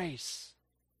this grace.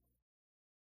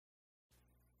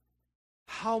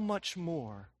 How much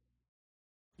more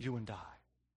you and I?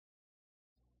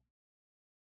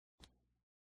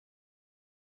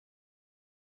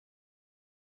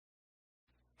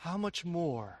 How much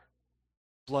more,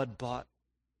 blood-bought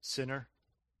sinner,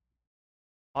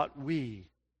 ought we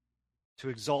to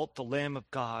exalt the Lamb of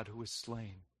God who was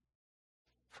slain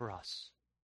for us?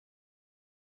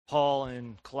 Paul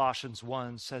in Colossians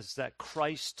 1 says that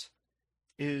Christ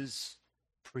is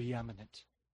preeminent.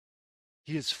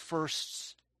 He is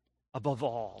first above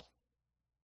all.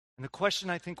 And the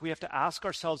question I think we have to ask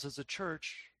ourselves as a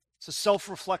church, it's a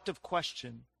self-reflective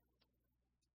question.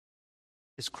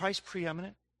 Is Christ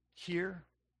preeminent here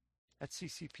at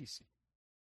CCPC?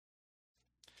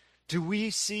 Do we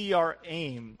see our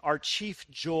aim, our chief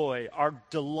joy, our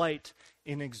delight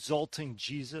in exalting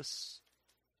Jesus,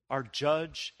 our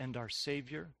judge and our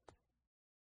Savior?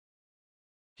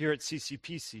 Here at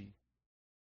CCPC,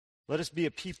 let us be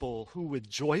a people who with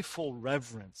joyful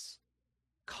reverence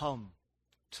come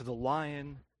to the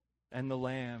Lion and the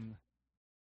Lamb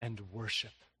and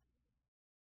worship.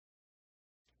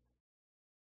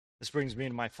 This brings me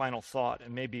to my final thought,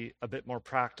 and maybe a bit more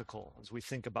practical as we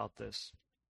think about this.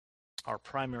 Our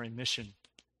primary mission.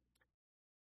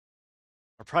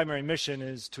 Our primary mission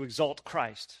is to exalt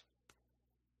Christ.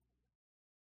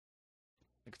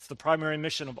 It's the primary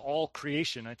mission of all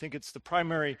creation. I think it's the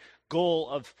primary goal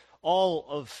of all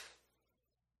of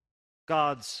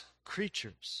God's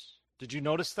creatures. Did you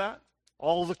notice that?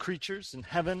 All the creatures in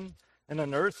heaven and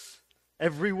on earth,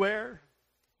 everywhere,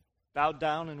 bow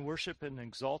down and worship and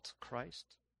exalt Christ.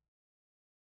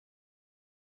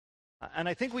 And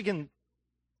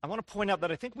I want to point out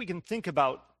that I think we can think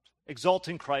about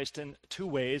exalting Christ in two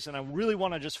ways, and I really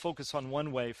want to just focus on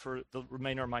one way for the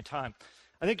remainder of my time.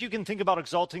 I think you can think about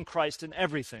exalting Christ in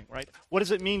everything, right? What does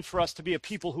it mean for us to be a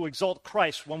people who exalt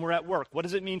Christ when we're at work? What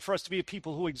does it mean for us to be a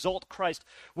people who exalt Christ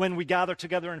when we gather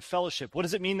together in fellowship? What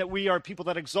does it mean that we are people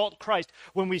that exalt Christ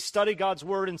when we study God's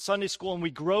word in Sunday school and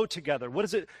we grow together? What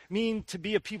does it mean to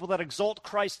be a people that exalt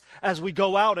Christ as we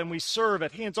go out and we serve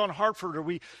at Hands on Hartford, or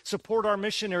we support our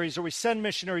missionaries, or we send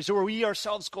missionaries, or we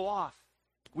ourselves go off?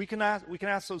 We can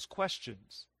ask those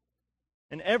questions.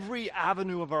 In every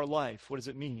avenue of our life, what does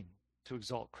it mean to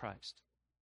exalt Christ?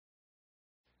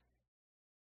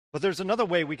 But there's another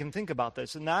way we can think about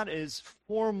this, and that is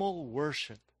formal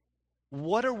worship.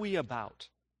 What are we about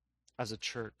as a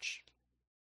church?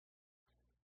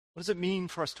 What does it mean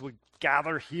for us to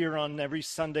gather here on every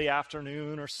Sunday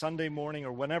afternoon or Sunday morning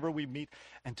or whenever we meet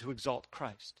and to exalt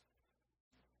Christ?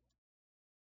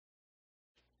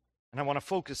 And I want to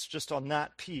focus just on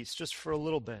that piece just for a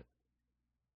little bit.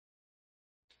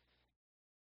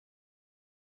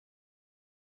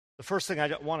 The first thing I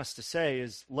want us to say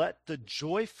is let the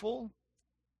joyful,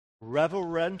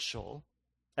 reverential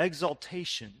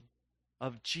exaltation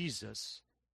of Jesus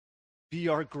be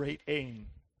our great aim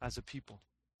as a people.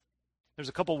 There's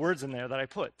a couple words in there that I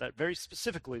put that very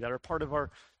specifically that are part of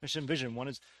our mission vision. One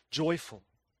is joyful.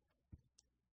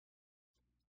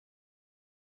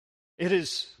 It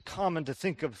is common to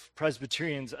think of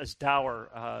Presbyterians as dour.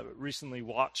 Recently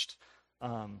watched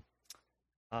A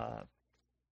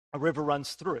River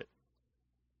Runs Through It.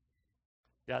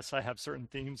 Yes, I have certain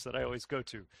themes that I always go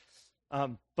to.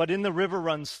 But in The River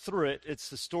Runs Through It, it's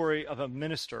the story of a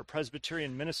minister, a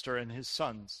Presbyterian minister, and his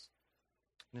sons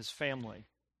and his family.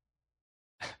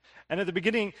 And at the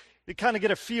beginning, you kind of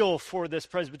get a feel for this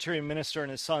Presbyterian minister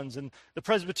and his sons. And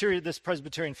this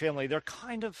Presbyterian family, they're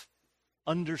kind of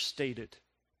understated,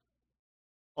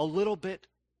 a little bit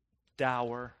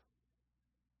dour.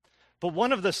 But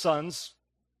one of the sons,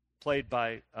 played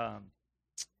by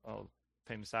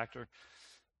famous actor,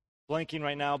 blanking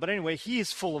right now, but anyway,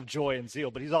 he's full of joy and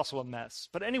zeal, but he's also a mess.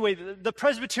 But anyway, the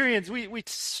Presbyterians, we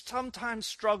sometimes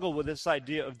struggle with this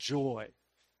idea of joy.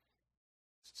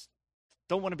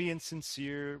 Don't want to be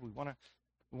insincere. We want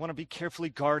to be carefully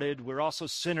guarded. We're also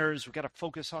sinners. We've got to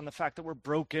focus on the fact that we're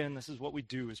broken. This is what we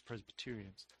do as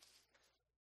Presbyterians.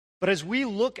 But as we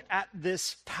look at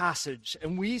this passage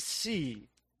and we see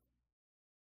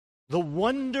the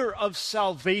wonder of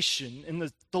salvation in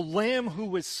the Lamb who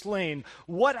was slain,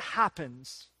 what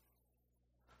happens?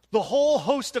 The whole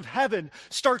host of heaven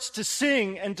starts to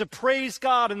sing and to praise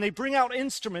God, and they bring out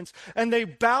instruments, and they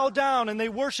bow down, and they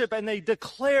worship, and they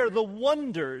declare the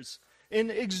wonders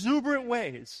in exuberant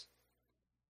ways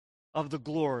of the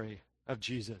glory of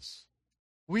Jesus.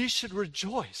 We should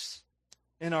rejoice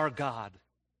in our God,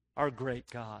 our great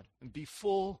God, and be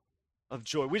full of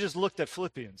joy. We just looked at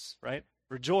Philippians, right?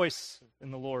 Rejoice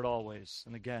in the Lord always.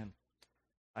 And again,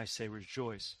 I say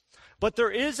rejoice. But there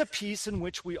is a piece in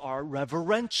which we are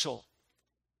reverential.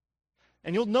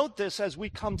 And you'll note this as we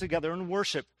come together and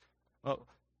worship.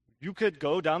 You could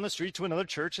go down the street to another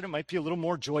church and it might be a little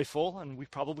more joyful, and we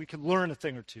probably could learn a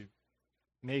thing or two.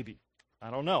 Maybe.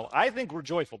 I don't know. I think we're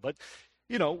joyful, but,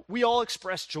 we all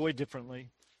express joy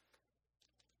differently.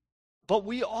 But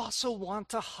we also want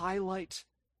to highlight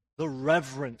the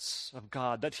reverence of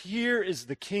God, that here is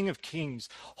the King of Kings,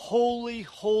 holy,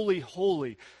 holy,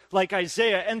 holy. Like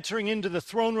Isaiah entering into the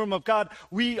throne room of God,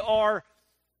 we are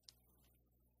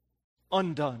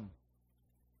undone.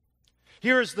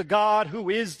 Here is the God who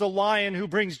is the Lion who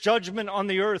brings judgment on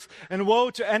the earth, and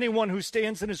woe to anyone who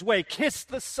stands in his way. Kiss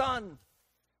the Son,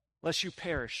 lest you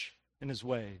perish in his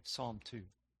way. Psalm 2.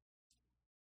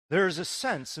 There is a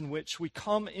sense in which we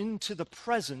come into the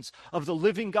presence of the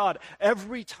living God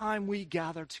every time we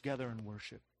gather together and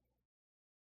worship.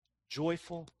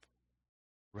 Joyful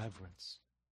reverence.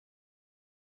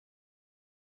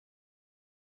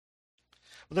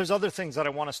 Well, there's other things that I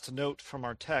want us to note from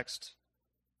our text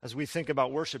as we think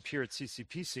about worship here at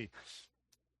CCPC.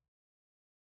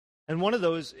 And one of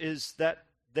those is that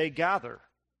they gather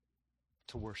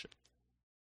to worship.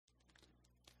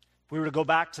 If we were to go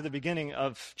back to the beginning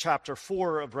of chapter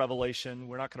 4 of Revelation,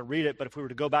 we're not going to read it, but if we were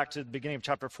to go back to the beginning of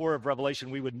chapter 4 of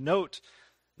Revelation, we would note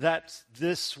that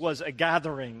this was a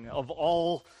gathering of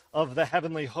all of the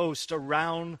heavenly host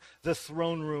around the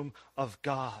throne room of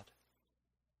God.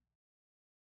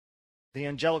 The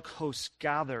angelic hosts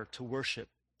gather to worship.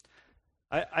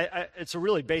 It's a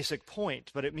really basic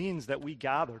point, but it means that we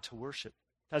gather to worship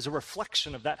as a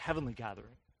reflection of that heavenly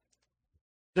gathering.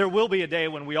 There will be a day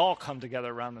when we all come together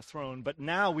around the throne, but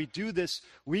now we do this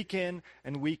week in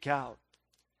and week out.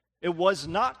 It was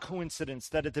not coincidence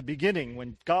that at the beginning,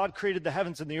 when God created the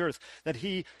heavens and the earth, that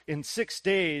he, in 6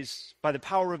 days, by the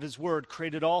power of his word,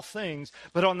 created all things.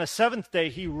 But on the seventh day,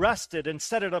 he rested and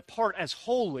set it apart as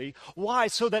holy. Why?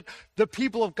 So that the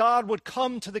people of God would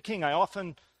come to the king. I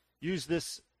often use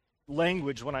this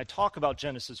language when I talk about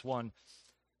Genesis 1.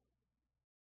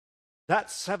 That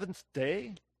seventh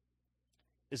day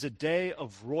is a day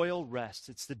of royal rest.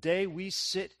 It's the day we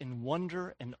sit in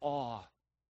wonder and awe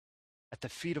at the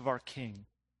feet of our King,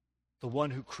 the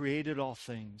one who created all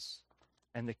things,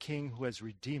 and the King who has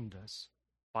redeemed us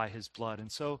by his blood.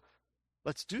 And so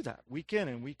let's do that week in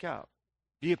and week out.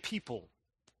 Be a people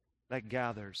that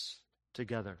gathers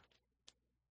together.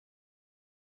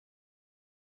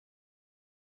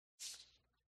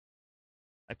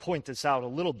 I point this out a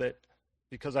little bit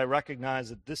because I recognize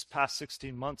that this past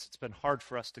 16 months, it's been hard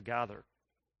for us to gather.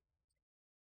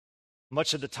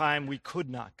 Much of the time, we could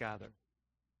not gather.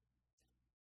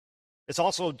 It's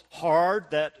also hard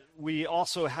that we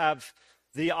also have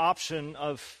the option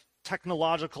of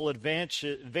technological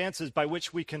advances by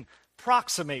which we can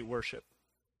proximate worship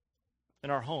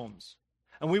in our homes.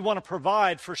 And we want to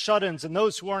provide for shut-ins and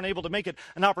those who aren't able to make it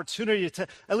an opportunity to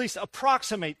at least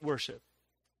approximate worship.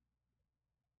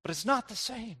 But it's not the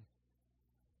same.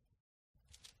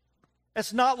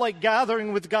 It's not like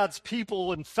gathering with God's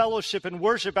people in fellowship and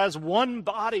worship as one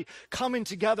body, coming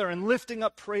together and lifting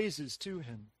up praises to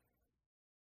Him.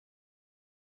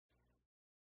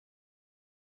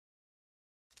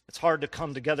 It's hard to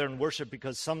come together and worship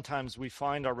because sometimes we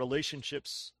find our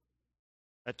relationships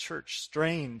at church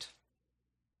strained.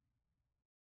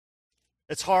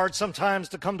 It's hard sometimes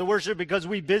to come to worship because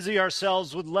we busy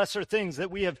ourselves with lesser things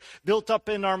that we have built up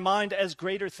in our mind as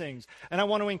greater things. And I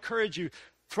want to encourage you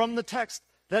from the text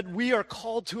that we are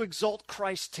called to exalt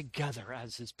Christ together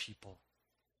as His people.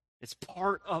 It's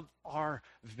part of our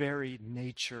very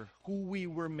nature, who we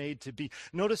were made to be.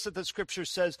 Notice that the scripture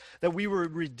says that we were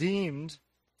redeemed.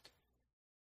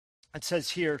 It says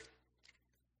here,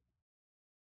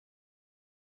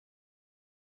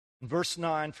 in verse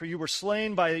 9, for you were slain,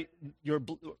 and by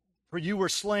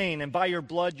your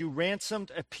blood you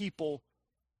ransomed a people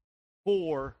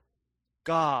for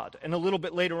God. And a little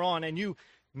bit later on, and you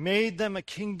made them a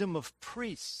kingdom of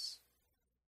priests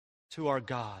to our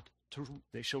God.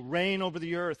 They shall reign over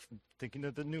the earth, thinking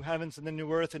of the new heavens and the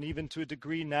new earth, and even to a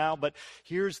degree now. But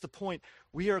here's the point.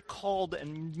 We are called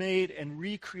and made and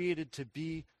recreated to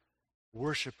be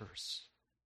worshipers,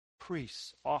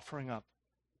 priests, offering up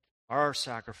our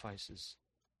sacrifices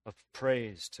of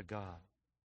praise to God.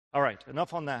 All right,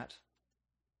 enough on that.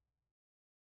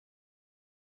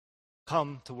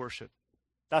 Come to worship.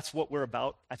 That's what we're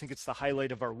about. I think it's the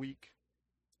highlight of our week.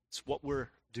 It's what we're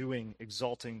doing,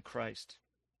 exalting Christ.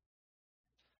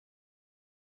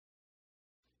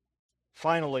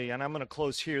 Finally, and I'm going to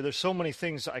close here. There's so many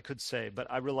things I could say, but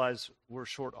I realize we're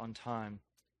short on time.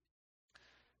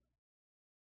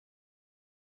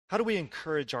 How do we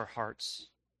encourage our hearts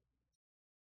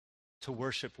to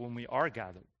worship when we are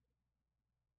gathered?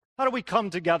 How do we come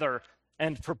together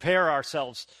and prepare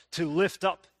ourselves to lift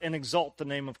up and exalt the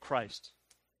name of Christ?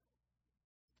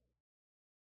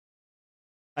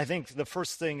 I think the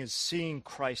first thing is seeing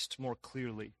Christ more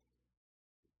clearly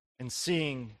and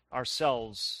seeing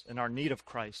ourselves and our need of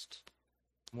Christ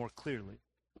more clearly.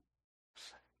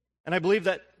 And I believe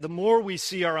that the more we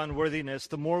see our unworthiness,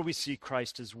 the more we see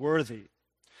Christ as worthy.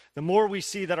 The more we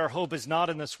see that our hope is not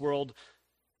in this world,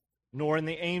 nor in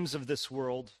the aims of this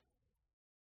world,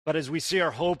 but as we see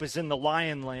our hope is in the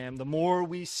Lion Lamb, the more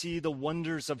we see the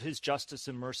wonders of His justice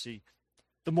and mercy,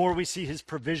 the more we see His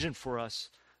provision for us,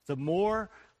 the more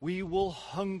we will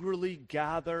hungrily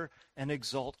gather and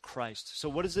exalt Christ. So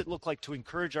what does it look like to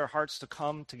encourage our hearts to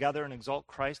come together and exalt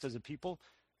Christ as a people?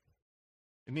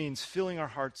 It means filling our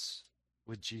hearts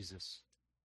with Jesus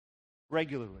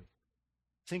regularly,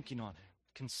 thinking on Him,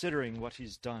 considering what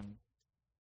He's done.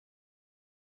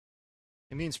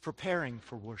 It means preparing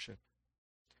for worship,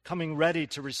 coming ready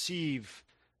to receive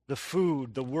the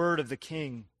food, the word of the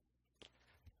King.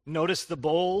 Notice the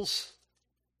bowls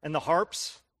and the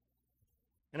harps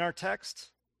in our text.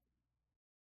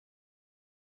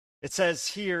 It says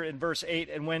here in verse 8,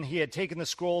 and when He had taken the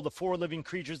scroll, the 4 living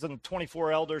creatures and the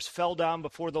 24 elders fell down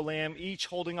before the Lamb, each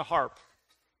holding a harp.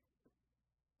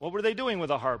 What were they doing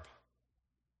with a harp?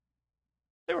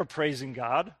 They were praising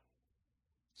God.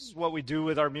 This is what we do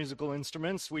with our musical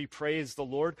instruments. We praise the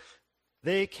Lord.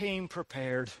 They came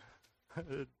prepared.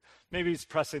 Maybe it's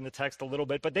pressing the text a little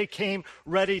bit, but they came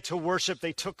ready to worship.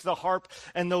 They took the harp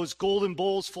and those golden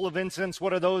bowls full of incense.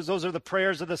 What are those? Those are the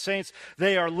prayers of the saints.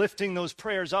 They are lifting those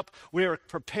prayers up. We are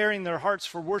preparing their hearts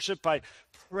for worship by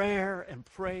prayer and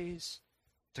praise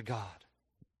to God.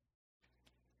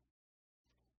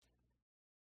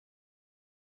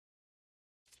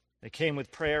 They came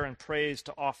with prayer and praise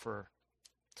to offer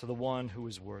to the one who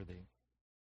is worthy.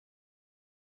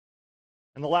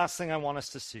 And the last thing I want us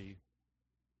to see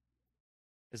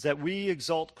is that we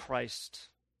exalt Christ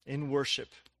in worship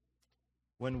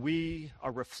when we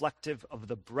are reflective of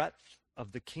the breadth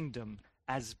of the kingdom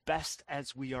as best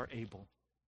as we are able.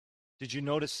 Did you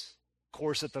notice, of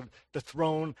course, at the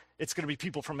throne, it's going to be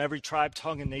people from every tribe,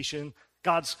 tongue, and nation.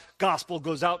 God's gospel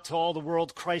goes out to all the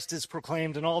world. Christ is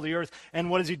proclaimed in all the earth. And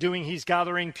what is He doing? He's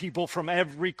gathering people from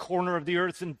every corner of the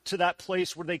earth into that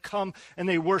place where they come and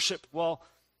they worship. Well,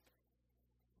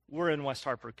 we're in West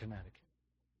Hartford, Connecticut.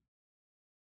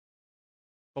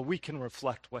 But we can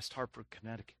reflect West Hartford,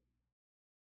 Connecticut.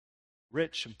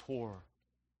 rich and poor,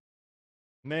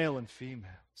 male and female,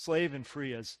 slave and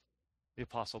free, as the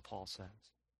Apostle Paul says.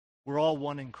 We're all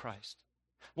one in Christ.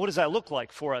 What does that look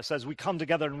like for us as we come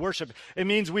together and worship? It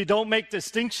means we don't make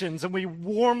distinctions and we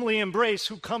warmly embrace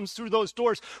who comes through those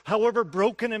doors, however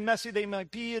broken and messy they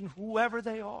might be and whoever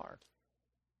they are.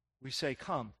 We say,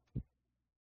 come,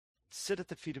 sit at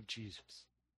the feet of Jesus.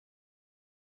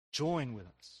 Join with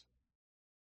us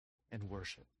in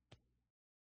worship.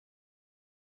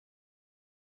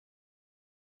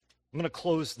 I'm going to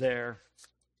close there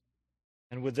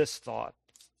and with this thought.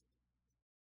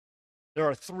 There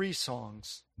are 3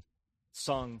 songs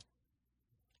sung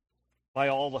by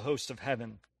all the host of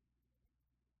heaven.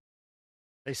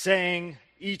 They sang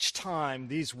each time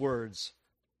these words,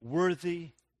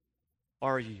 "Worthy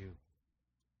are you.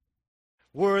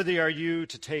 Worthy are you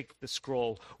to take the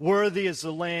scroll. Worthy is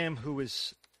the Lamb who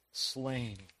is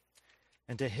slain.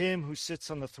 And to him who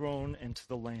sits on the throne and to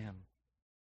the Lamb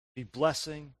be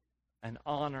blessing and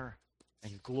honor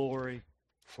and glory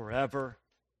forever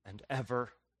and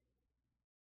ever."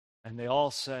 And they all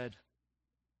said,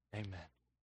 Amen.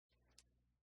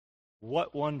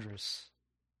 What wondrous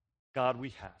God we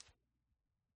have.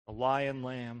 The Lion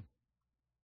Lamb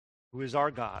who is our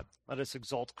God. Let us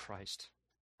exalt Christ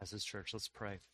as his church. Let's pray.